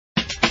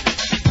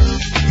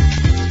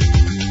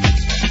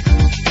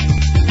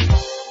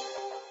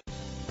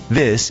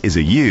This is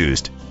a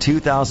used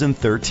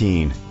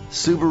 2013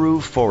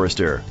 Subaru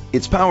Forester.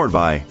 It's powered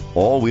by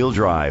all-wheel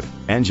drive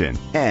engine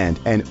and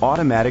an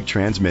automatic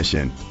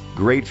transmission.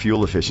 Great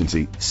fuel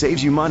efficiency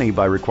saves you money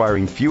by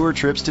requiring fewer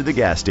trips to the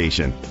gas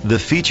station. The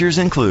features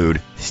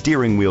include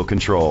steering wheel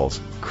controls,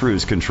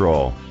 cruise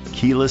control,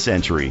 keyless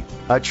entry,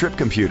 a trip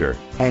computer,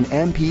 an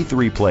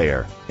MP3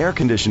 player, air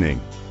conditioning,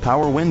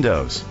 power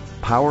windows,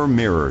 power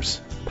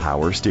mirrors,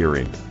 power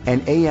steering,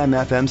 an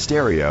AM/FM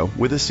stereo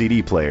with a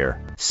CD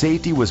player.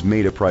 Safety was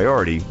made a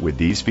priority with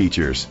these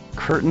features: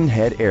 curtain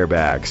head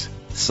airbags,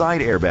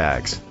 side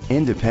airbags,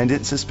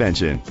 independent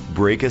suspension,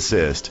 brake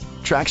assist,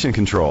 traction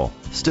control,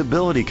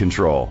 stability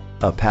control,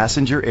 a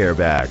passenger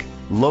airbag,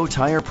 low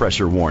tire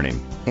pressure warning,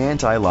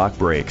 anti-lock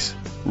brakes.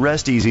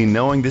 Rest easy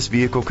knowing this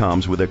vehicle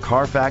comes with a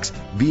Carfax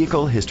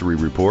Vehicle History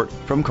Report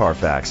from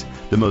Carfax,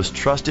 the most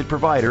trusted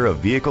provider of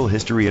vehicle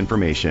history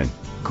information.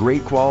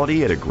 Great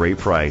quality at a great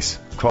price.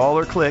 Call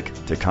or click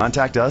to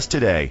contact us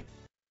today.